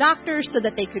hired other doctors so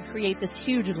that they could create this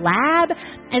huge lab.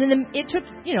 And then it took,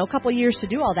 a couple of years to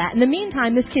do all that. In the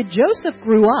meantime, this kid Joseph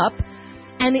grew up,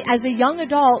 and as a young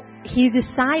adult, he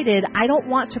decided, I don't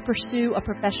want to pursue a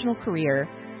professional career.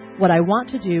 What I want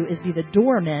to do is be the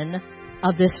doorman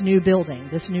of this new building,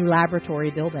 this new laboratory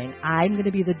building. I'm going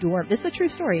to be the door. This is a true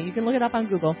story. You can look it up on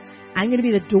Google. I'm going to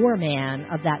be the doorman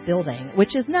of that building,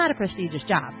 which is not a prestigious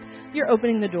job. You're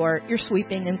opening the door, you're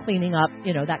sweeping and cleaning up,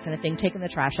 that kind of thing, taking the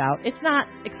trash out. It's not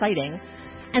exciting.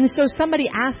 And so somebody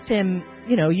asked him,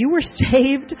 you were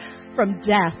saved from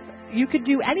death. You could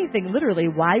do anything, literally.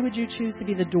 Why would you choose to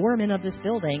be the doorman of this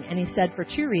building? And he said, for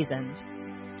 2 reasons.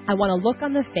 I want to look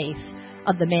on the face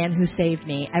of the man who saved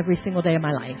me every single day of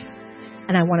my life.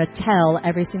 And I want to tell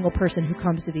every single person who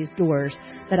comes to these doors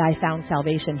that I found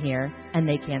salvation here, and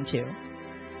they can too.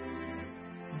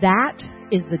 That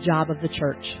is the job of the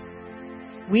church.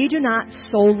 We do not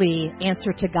solely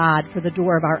answer to God for the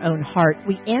door of our own heart.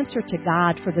 We answer to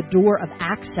God for the door of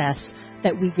access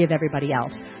that we give everybody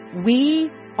else. We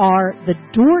are the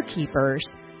doorkeepers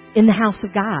in the house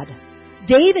of God.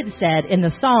 David said in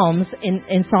the Psalms,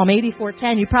 in Psalm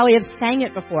 84:10, you probably have sang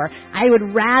it before, I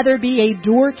would rather be a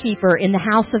doorkeeper in the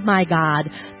house of my God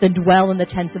than dwell in the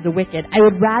tents of the wicked. I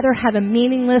would rather have a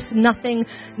meaningless, nothing,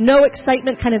 no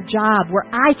excitement kind of job where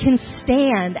I can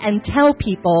stand and tell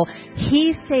people,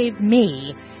 He saved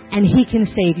me, and He can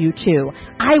save you too.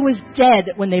 I was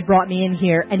dead when they brought me in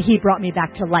here, and He brought me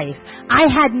back to life.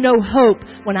 I had no hope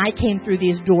when I came through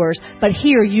these doors, but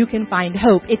here you can find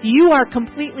hope. If you are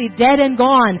completely dead and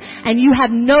gone, and you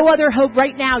have no other hope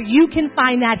right now, you can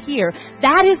find that here.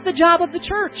 That is the job of the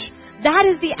church. That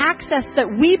is the access that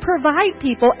we provide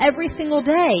people every single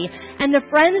day. And the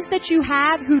friends that you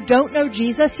have who don't know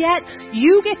Jesus yet,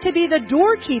 you get to be the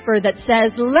doorkeeper that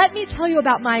says, let me tell you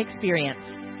about my experience.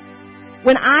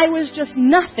 When I was just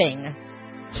nothing,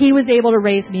 He was able to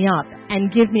raise me up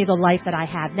and give me the life that I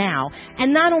have now.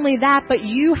 And not only that, but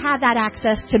you have that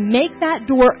access to make that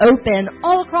door open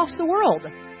all across the world.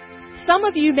 Some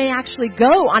of you may actually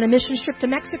go on a mission trip to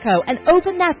Mexico and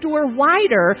open that door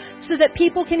wider so that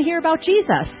people can hear about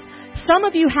Jesus. Some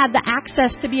of you have the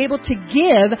access to be able to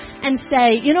give and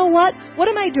say, you know what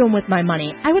am I doing with my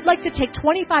money? I would like to take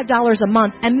 $25 a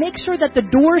month and make sure that the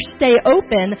doors stay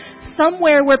open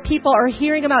somewhere where people are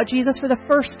hearing about Jesus for the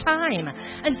first time.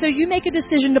 And so you make a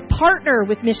decision to partner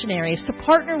with missionaries, to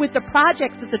partner with the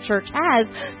projects that the church has,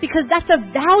 because that's a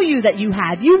value that you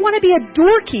have. You want to be a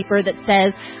doorkeeper that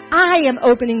says, I am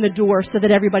opening the door so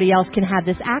that everybody else can have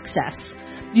this access.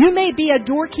 You may be a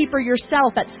doorkeeper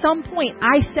yourself. At some point,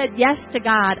 I said yes to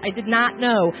God. I did not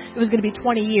know it was going to be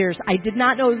 20 years. I did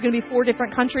not know it was going to be 4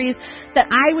 different countries. That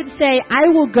I would say, I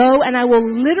will go and I will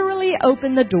literally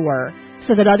open the door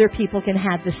so that other people can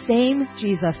have the same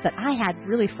Jesus that I had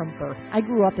really from birth. I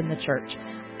grew up in the church.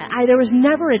 There was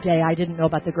never a day I didn't know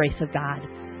about the grace of God.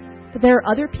 But there are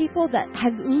other people that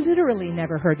have literally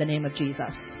never heard the name of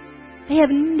Jesus. They have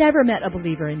never met a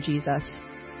believer in Jesus.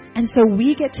 And so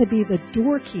we get to be the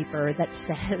doorkeeper that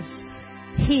says,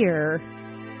 here,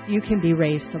 you can be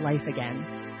raised to life again.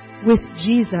 With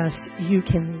Jesus, you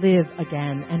can live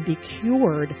again and be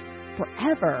cured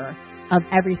forever of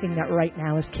everything that right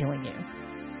now is killing you.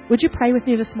 Would you pray with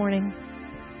me this morning?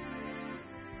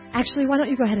 Actually, why don't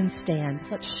you go ahead and stand?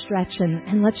 Let's stretch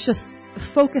and let's just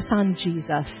focus on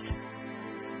Jesus.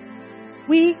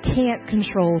 We can't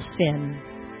control sin.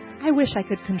 I wish I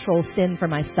could control sin for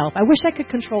myself. I wish I could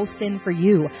control sin for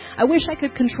you. I wish I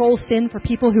could control sin for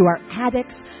people who are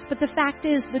addicts. But the fact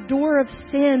is, the door of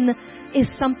sin is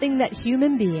something that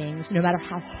human beings, no matter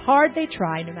how hard they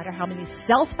try, no matter how many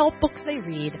self-help books they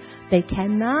read, they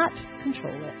cannot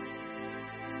control it.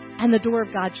 And the door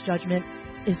of God's judgment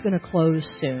is going to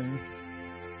close soon.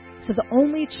 So the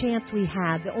only chance we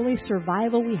have, the only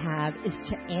survival we have, is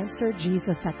to answer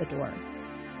Jesus at the door.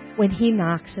 When He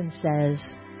knocks and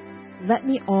says, let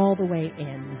me all the way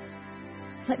in.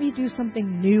 Let me do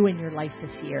something new in your life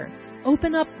this year.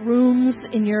 Open up rooms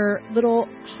in your little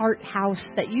heart house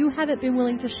that you haven't been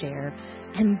willing to share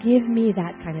and give me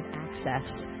that kind of access.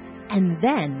 And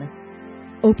then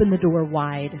open the door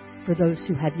wide for those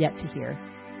who have yet to hear.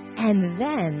 And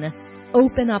then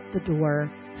open up the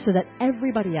door so that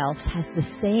everybody else has the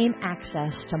same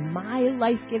access to my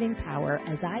life-giving power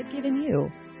as I've given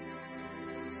you.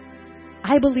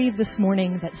 I believe this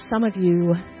morning that some of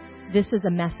you this is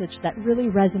a message that really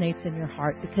resonates in your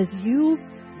heart because you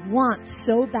want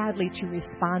so badly to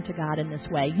respond to God in this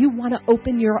way. You want to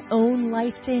open your own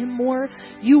life to Him more.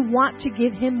 You want to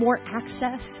give Him more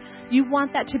access. You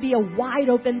want that to be a wide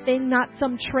open thing, not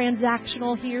some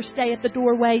transactional here, stay at the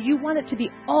doorway. You want it to be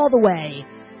all the way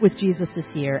with Jesus is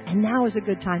here. And now is a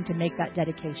good time to make that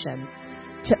dedication,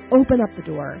 to open up the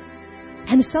door.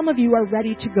 And some of you are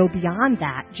ready to go beyond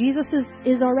that. Jesus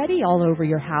is already all over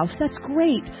your house. That's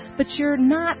great. But you're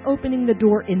not opening the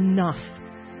door enough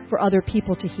for other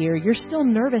people to hear. You're still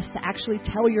nervous to actually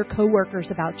tell your coworkers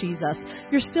about Jesus.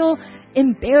 You're still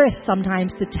embarrassed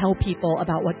sometimes to tell people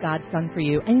about what God's done for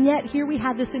you. And yet here we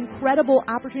have this incredible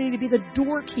opportunity to be the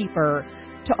doorkeeper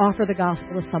to offer the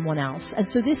gospel to someone else. And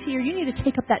so this year you need to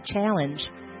take up that challenge.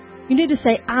 You need to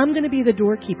say, I'm going to be the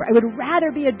doorkeeper. I would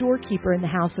rather be a doorkeeper in the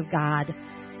house of God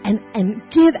and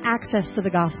give access to the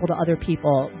gospel to other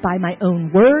people by my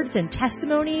own words and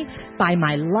testimony, by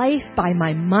my life, by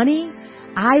my money.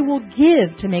 I will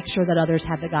give to make sure that others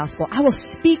have the gospel. I will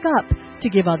speak up to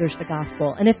give others the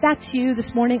gospel. And if that's you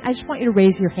this morning, I just want you to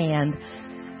raise your hand.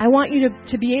 I want you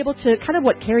to be able to, kind of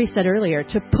what Carrie said earlier,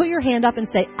 to put your hand up and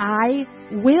say, I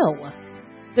will.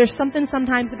 There's something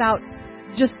sometimes about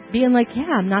just being like,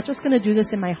 yeah, I'm not just going to do this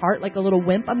in my heart like a little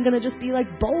wimp. I'm going to just be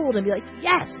like bold and be like,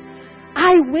 yes,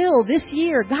 I will this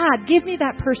year. God, give me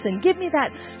that person. Give me that.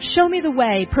 Show me the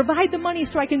way. Provide the money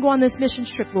so I can go on this mission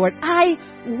trip, Lord. I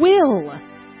will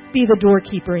be the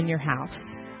doorkeeper in your house.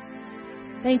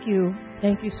 Thank you.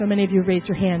 Thank you. So many of you raised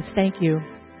your hands. Thank you.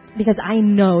 Because I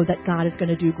know that God is going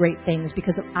to do great things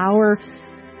because of our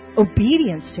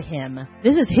obedience to Him.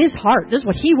 This is His heart. This is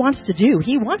what He wants to do.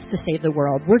 He wants to save the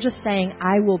world. We're just saying,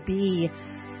 I will be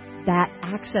that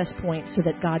access point so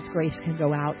that God's grace can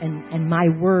go out and my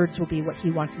words will be what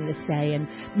He wants me to say and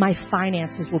my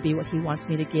finances will be what He wants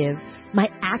me to give. My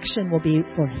action will be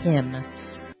for Him.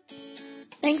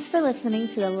 Thanks for listening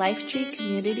to the Lifetree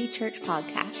Community Church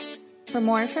podcast. For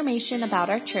more information about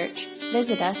our church,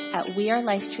 visit us at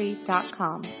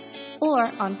wearelifetree.com or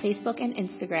on Facebook and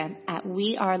Instagram at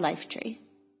wearelifetree.